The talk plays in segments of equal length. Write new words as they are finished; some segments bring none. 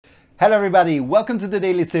Hello everybody, welcome to the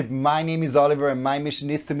Daily Sip. My name is Oliver and my mission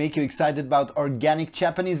is to make you excited about organic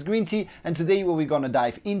Japanese green tea. And today what we're gonna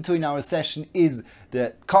dive into in our session is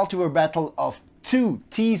the cultivar battle of two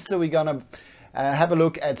teas. So we're gonna have a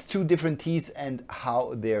look at two different teas and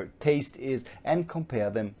how their taste is and compare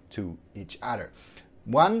them to each other.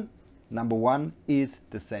 Number one is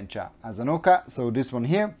the Sencha Asanoka. So this one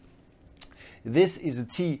here. This is a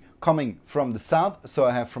tea coming from the south. So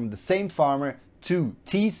I have from the same farmer two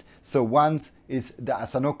teas. So one is the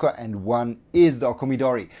Asanoka and one is the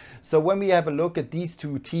Okomidori. So when we have a look at these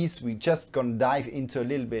two teas, we're just gonna dive into a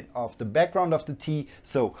little bit of the background of the tea.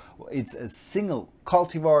 So it's a single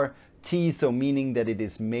cultivar tea, so meaning that it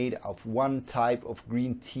is made of one type of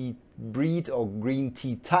green tea breed or green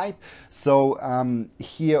tea type. So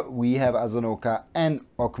here we have Asanoka and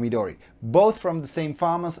Okomidori, both from the same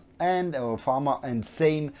farmers and farmer and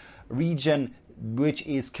same region, which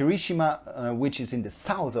is Kirishima, which is in the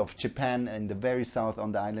south of Japan, in the very south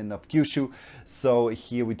on the island of Kyushu. So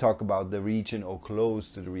here we talk about the region or close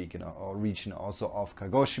to the region or region also of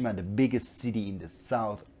Kagoshima, the biggest city in the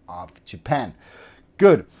south of Japan.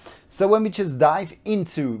 Good. So when we just dive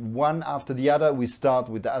into one after the other, we start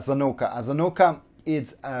with the Asanoka. Asanoka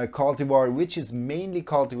is a cultivar which is mainly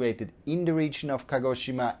cultivated in the region of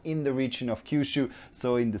Kagoshima, in the region of Kyushu,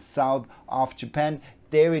 so in the south of Japan.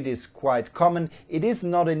 There it is quite common. It is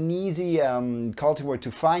not an easy cultivar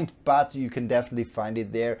to find, but you can definitely find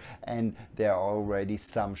it there, and there are already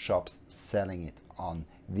some shops selling it on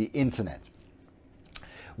the internet.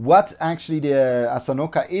 What actually the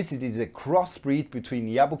Asanoka is, it is a crossbreed between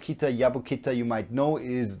Yabukita. Yabukita, you might know,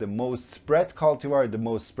 is the most spread cultivar, the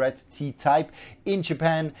most spread tea type in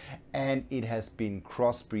Japan, and it has been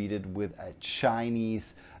crossbreeded with a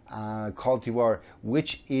Chinese cultivar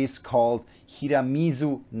which is called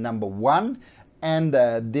Hiramizu number 1, and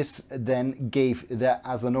this then gave the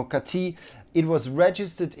Asanoka tea. It was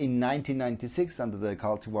registered in 1996 under the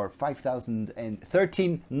cultivar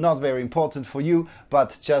 5013. Not very important for you,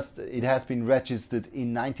 but just it has been registered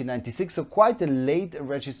in 1996, so quite a late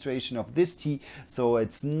registration of this tea. So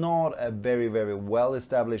it's not a very well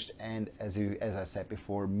established, and as I said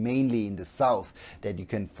before, mainly in the south that you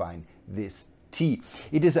can find this tea.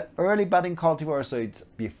 It is an early budding cultivar, so it's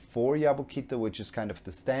before Yabukita, which is kind of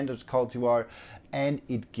the standard cultivar, and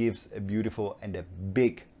it gives a beautiful and a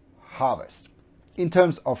big harvest. In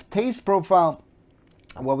terms of taste profile,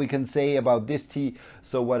 what we can say about this tea,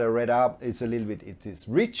 so what I read up, it's a little bit, it is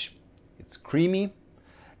rich, it's creamy,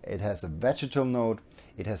 it has a vegetal note,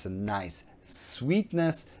 it has a nice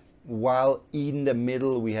sweetness, while in the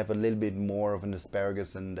middle we have a little bit more of an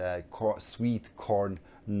asparagus and a sweet corn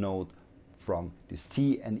note from this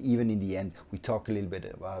tea. And even in the end we talk a little bit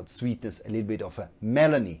about sweetness, a little bit of a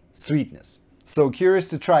melony sweetness. So curious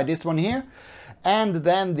to try this one here. And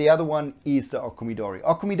then the other one is the Okomidori.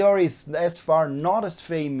 Okomidori is as far not as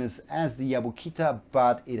famous as the Yabukita,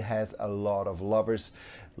 but it has a lot of lovers.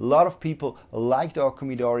 A lot of people like the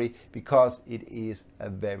Okomidori because it is a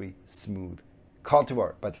very smooth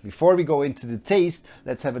cultivar. But before we go into the taste,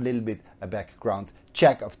 let's have a little bit a background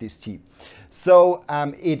check of this tea. So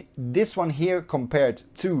this one here compared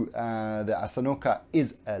to the Asanoka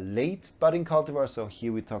is a late budding cultivar. So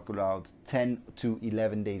here we talk about 10 to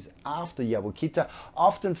 11 days after Yabukita.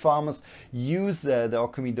 Often farmers use the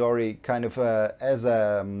Okomidori kind of as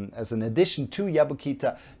an addition to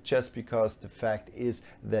Yabukita, just because the fact is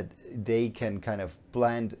that they can kind of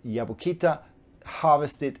plant Yabukita,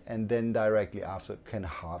 harvest it, and then directly after can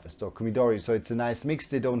harvest Okomidori. So it's a nice mix.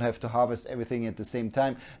 They don't have to harvest everything at the same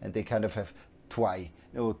time, and they kind of have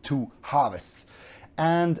two harvests.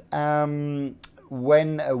 And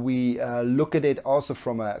when we look at it also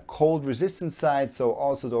from a cold resistant side, so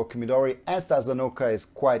also the Okomidori as the Asanoka is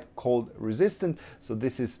quite cold resistant, so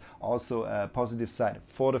this is also a positive side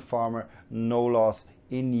for the farmer. No loss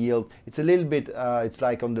in yield. It's a little bit it's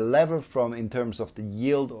like on the level from in terms of the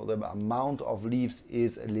yield, or the amount of leaves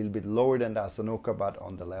is a little bit lower than the Asanoka, but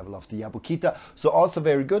on the level of the Yabukita, so also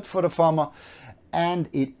very good for the farmer. And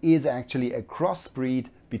it is actually a crossbreed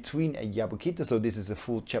between a Yabukita, so this is a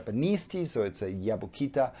full Japanese tea, so it's a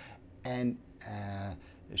Yabukita and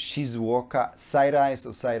Shizuoka Sairai. So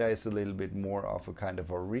Sairai is a little bit more of a kind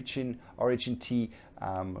of origin tea,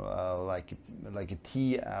 like a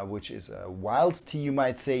tea which is a wild tea, you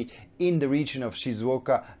might say, in the region of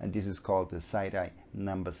Shizuoka, and this is called the Sairai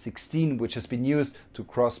number 16, which has been used to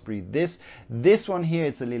crossbreed this. This one here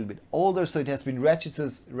is a little bit older, so it has been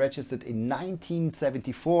registered in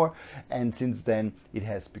 1974, and since then it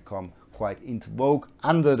has become quite into vogue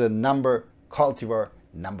under the number cultivar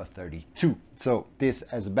number 32. So this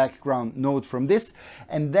as a background note from this.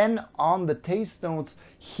 And then on the taste notes,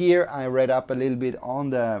 here I read up a little bit on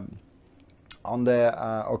the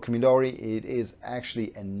Okumidori. It is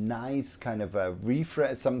actually a nice kind of a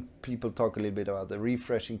refresh. Some people talk a little bit about the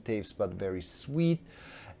refreshing taste, but very sweet.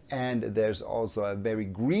 And there's also a very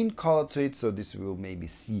green color to it, so this we'll maybe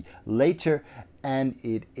see later. And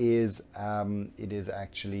it is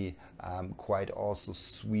actually quite also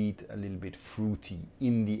sweet, a little bit fruity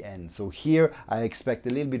in the end. So here I expect a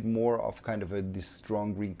little bit more of kind of this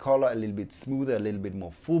strong green color, a little bit smoother, a little bit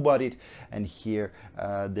more full-bodied. And here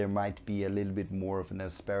there might be a little bit more of an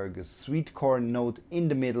asparagus sweet corn note in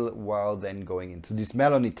the middle, while then going into this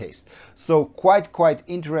melony taste. So quite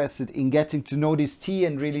interested in getting to know this tea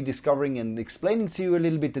and really discovering and explaining to you a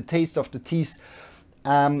little bit the taste of the teas.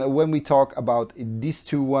 When we talk about these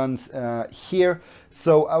two ones here.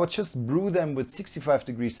 So I would just brew them with 65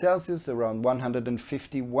 degrees Celsius, around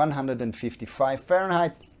 150, 155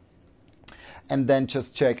 Fahrenheit, and then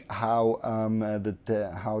just check how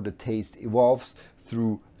the taste evolves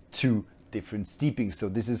through two different steepings. So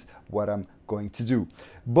this is what I'm going to do.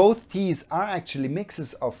 Both teas are actually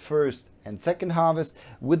mixes of first and second harvest.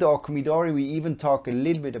 With the Okumidori, we even talk a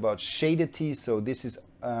little bit about shaded tea. So this is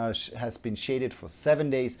has been shaded for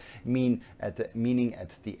 7 days, meaning at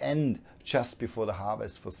the end, just before the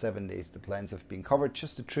harvest, for 7 days the plants have been covered,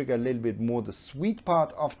 just to trigger a little bit more the sweet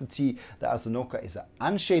part of the tea. The Asanoka is an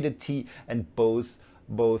unshaded tea, and both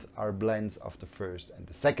are blends of the first and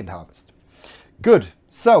the second harvest. Good.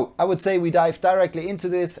 So I would say we dive directly into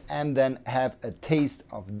this and then have a taste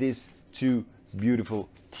of these two beautiful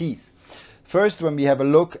teas. First, when we have a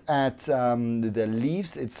look at the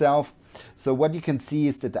leaves itself, so what you can see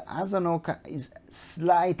is that the Asanoka is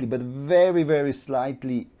slightly, but very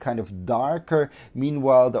slightly kind of darker.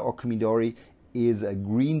 Meanwhile, the Okumidori is a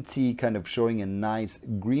green tea, kind of showing a nice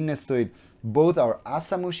greenness to it. Both are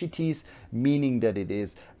Asamushi teas, meaning that it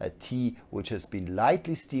is a tea which has been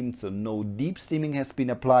lightly steamed, so no deep steaming has been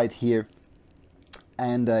applied here.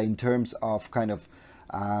 And in terms of kind of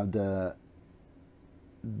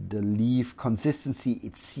the leaf consistency,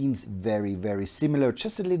 it seems very similar,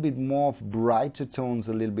 just a little bit more of brighter tones,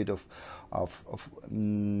 a little bit of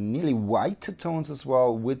nearly whiter tones as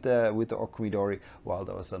well with the Okumidori, while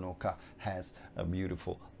the Asanoka has a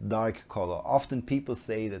beautiful dark color. Often people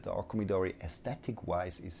say that the Okumidori aesthetic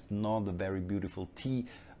wise is not a very beautiful tea,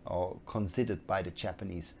 or considered by the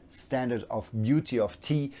Japanese standard of beauty of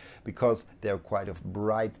tea, because they're quite of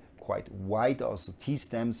bright, quite white also tea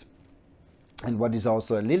stems. And what is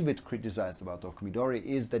also a little bit criticized about Okumidori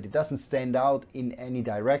is that it doesn't stand out in any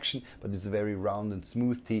direction, but it's a very round and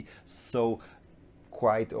smooth tea, so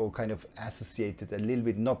quite or kind of associated a little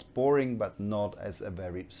bit, not boring, but not as a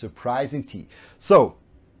very surprising tea. So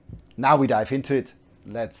now we dive into it.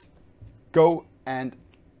 Let's go and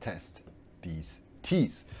test these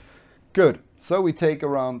teas. Good. So we take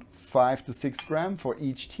around 5 to 6 grams for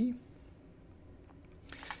each tea.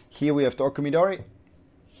 Here we have the Okumidori.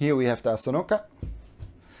 Here we have the Asanoka.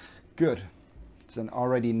 Good. It's an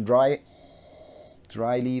already in dry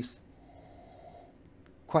leaves.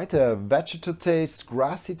 Quite a vegetal taste,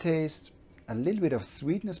 grassy taste, a little bit of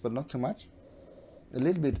sweetness, but not too much. A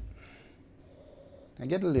little bit. I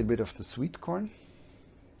get a little bit of the sweet corn.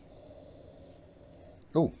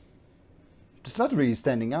 Oh, it's not really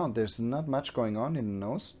standing out. There's not much going on in the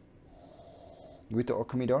nose with the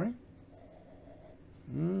Okumidori.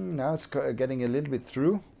 Now it's getting a little bit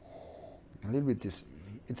through. A little bit this.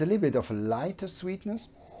 It's a little bit of a lighter sweetness.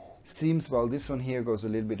 Seems, well, this one here goes a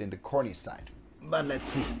little bit in the corny side. But let's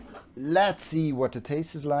see. Let's see what the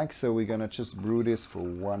taste is like. So we're gonna just brew this for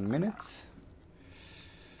 1 minute.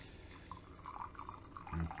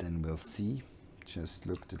 And then we'll see. Just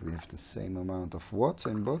look that we have the same amount of water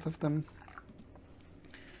in both of them.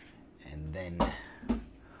 And then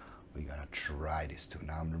we're gonna try this too.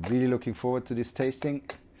 Now I'm really looking forward to this tasting.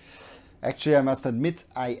 Actually, I must admit,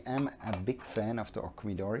 I am a big fan of the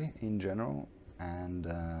Okumidori in general. And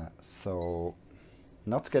so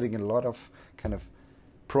not getting a lot of kind of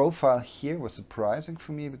profile here was surprising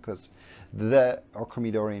for me, because the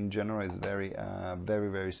Okumidori in general is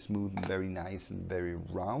very smooth and very nice and very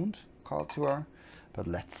round cultivar. But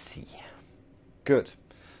let's see. Good.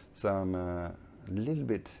 So I'm a little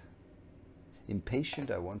bit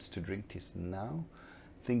impatient. I want to drink this now.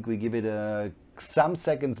 I think we give it some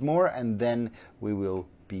seconds more and then we will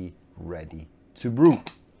be ready to brew.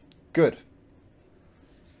 Good.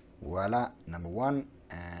 Voila, number 1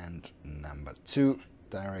 and number 2.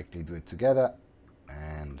 Directly do it together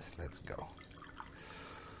and let's go.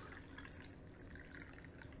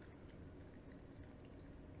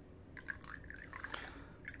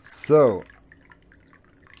 So,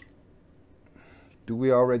 do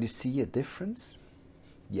we already see a difference?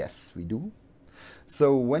 Yes, we do.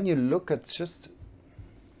 So when you look at, just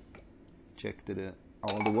check that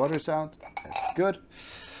all the water's out, that's good.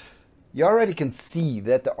 You already can see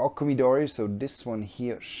that the Okomidori, so this one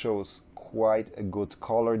here shows quite a good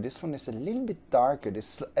color. This one is a little bit darker.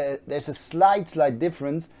 There's a slight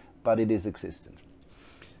difference, but it is existent.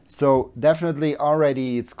 So definitely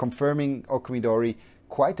already it's confirming Okomidori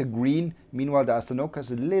quite a green. Meanwhile, the Asanoka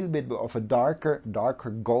is a little bit of a darker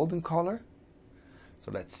golden color.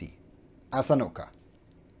 So let's see. Asanoka.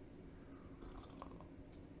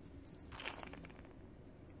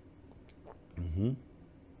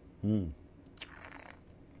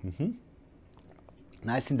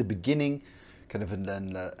 Nice in the beginning, kind of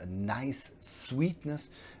a nice sweetness.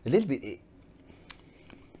 A little bit.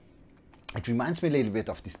 It reminds me a little bit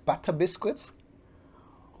of these butter biscuits.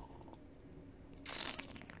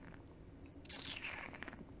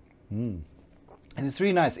 And it's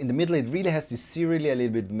really nice. In the middle, it really has this cereally, a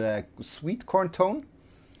little bit sweet corn tone.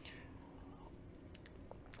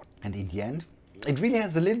 And in the end, it really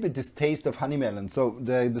has a little bit this taste of honey melon. So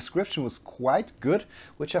the description was quite good,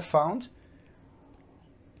 which I found.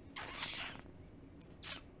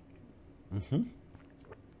 And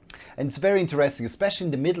it's very interesting, especially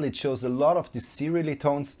in the middle. It shows a lot of these cereally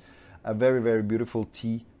tones. A very, very beautiful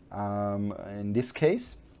tea in this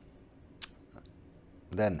case.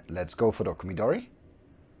 Then let's go for the Okomidori.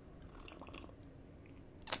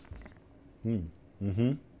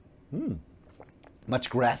 Much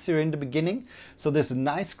grassier in the beginning. So there's a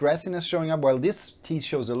nice grassiness showing up, while this tea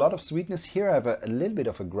shows a lot of sweetness. Here I have a little bit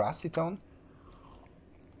of a grassy tone.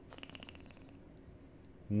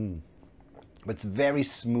 But it's very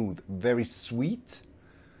smooth, very sweet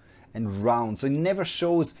and round. So it never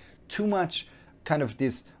shows too much kind of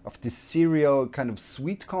this cereal kind of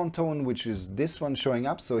sweet corn tone, which is this one showing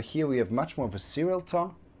up. So here we have much more of a cereal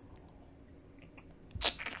tone.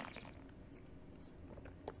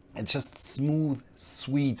 It's just smooth,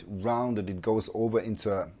 sweet, rounded. It goes over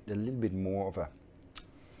into a little bit more of a...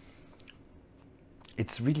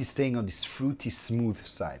 It's really staying on this fruity, smooth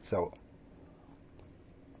side. So,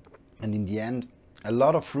 and in the end, a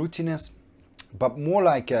lot of fruitiness, but more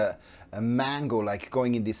like a mango, like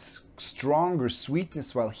going in this stronger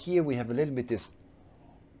sweetness, while here we have a little bit this...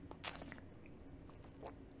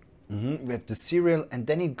 We have the cereal, and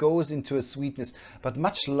then it goes into a sweetness, but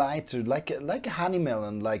much lighter, like a honey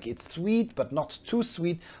melon. Like it's sweet, but not too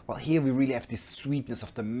sweet. While here we really have this sweetness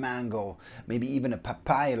of the mango, maybe even a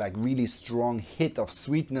papaya, like really strong hit of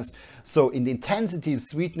sweetness. So in the intensity of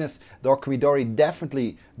sweetness, the Okomidori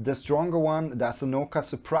definitely the stronger one. The Asanoka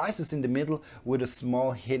surprises in the middle with a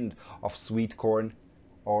small hint of sweet corn,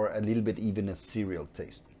 or a little bit even a cereal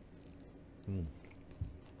taste.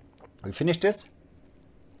 We finished this.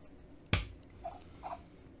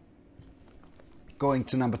 Going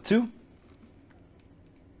to number 2.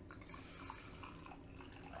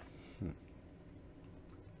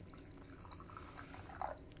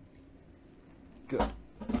 Good.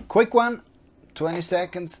 Quick one, 20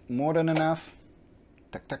 seconds, more than enough.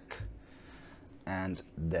 Tuck, tuck. And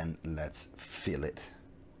then let's fill it.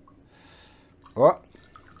 Oh,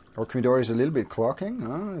 Okomidori is a little bit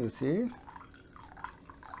clocking, you see.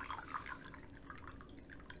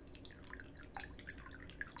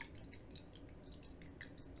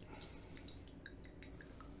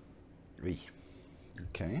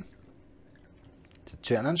 Okay, it's a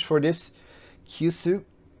challenge for this Kyushu,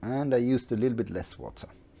 and I used a little bit less water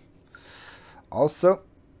also,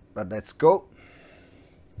 but let's go.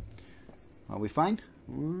 Are we fine?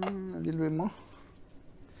 A little bit more.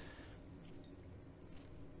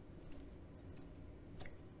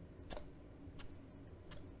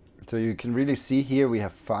 So you can really see here we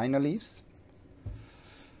have finer leaves.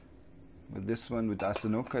 With this one, with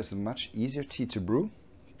Asanoka, it's a much easier tea to brew.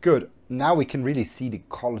 Good. Now we can really see the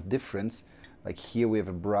color difference. Like here we have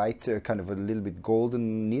a brighter, kind of a little bit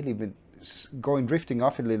golden, nearly bit drifting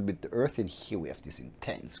off a little bit earthy. And here we have this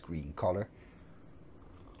intense green color.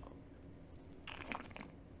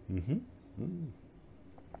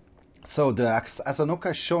 So the Asanoka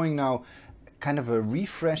is showing now kind of a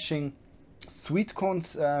refreshing sweet corn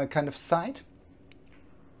kind of side.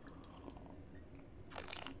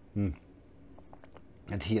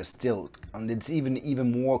 And here still, and it's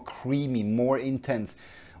even more creamy, more intense,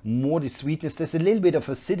 more the sweetness. There's a little bit of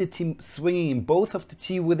acidity swinging in both of the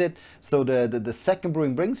tea with it. So the second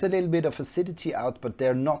brewing brings a little bit of acidity out, but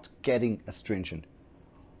they're not getting astringent.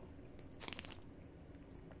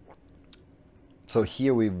 So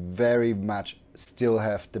here we very much still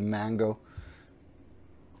have the mango.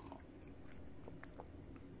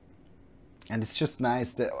 And it's just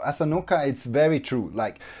nice. The Asanoka, it's very true.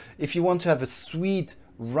 Like, if you want to have a sweet,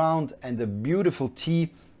 round, and a beautiful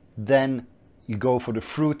tea, then you go for the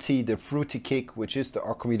fruity kick, which is the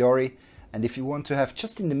Okomidori. And if you want to have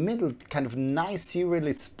just in the middle, kind of nice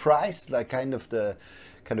cereally surprise, like kind of a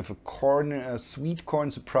sweet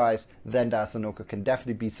corn surprise, then the Asanoka can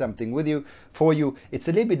definitely be something for you. It's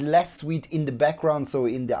a little bit less sweet in the background, so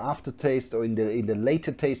in the aftertaste or in the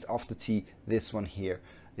later taste of the tea, this one here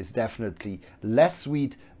is definitely less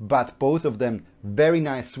sweet, but both of them very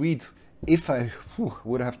nice sweet. If I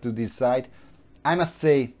would have to decide, I must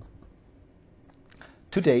say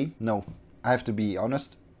today, no, I have to be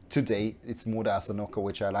honest, today it's more the Asanoka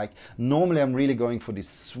which I like. Normally I'm really going for this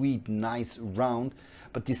sweet, nice, round,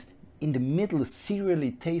 but this in the middle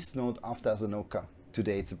cereally taste note of the Asanoka,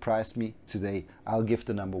 today it surprised me. Today I'll give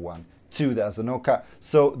the number 1 to the Asanoka.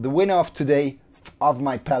 So the winner of today of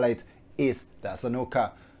my palate is the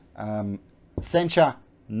Asanoka Sencha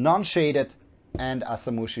non-shaded and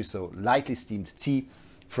Asamushi, so lightly steamed tea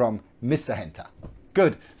from Mr. Henta.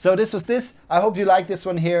 Good. So this was this. I hope you like this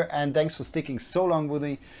one here, and thanks for sticking so long with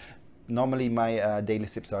me. Normally my daily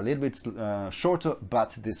sips are a little bit shorter,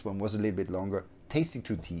 but this one was a little bit longer. Tasting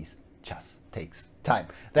 2 teas just takes time.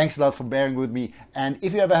 Thanks a lot for bearing with me. And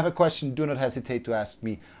if you ever have a question, do not hesitate to ask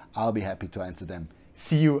me. I'll be happy to answer them.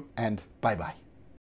 See you and bye-bye.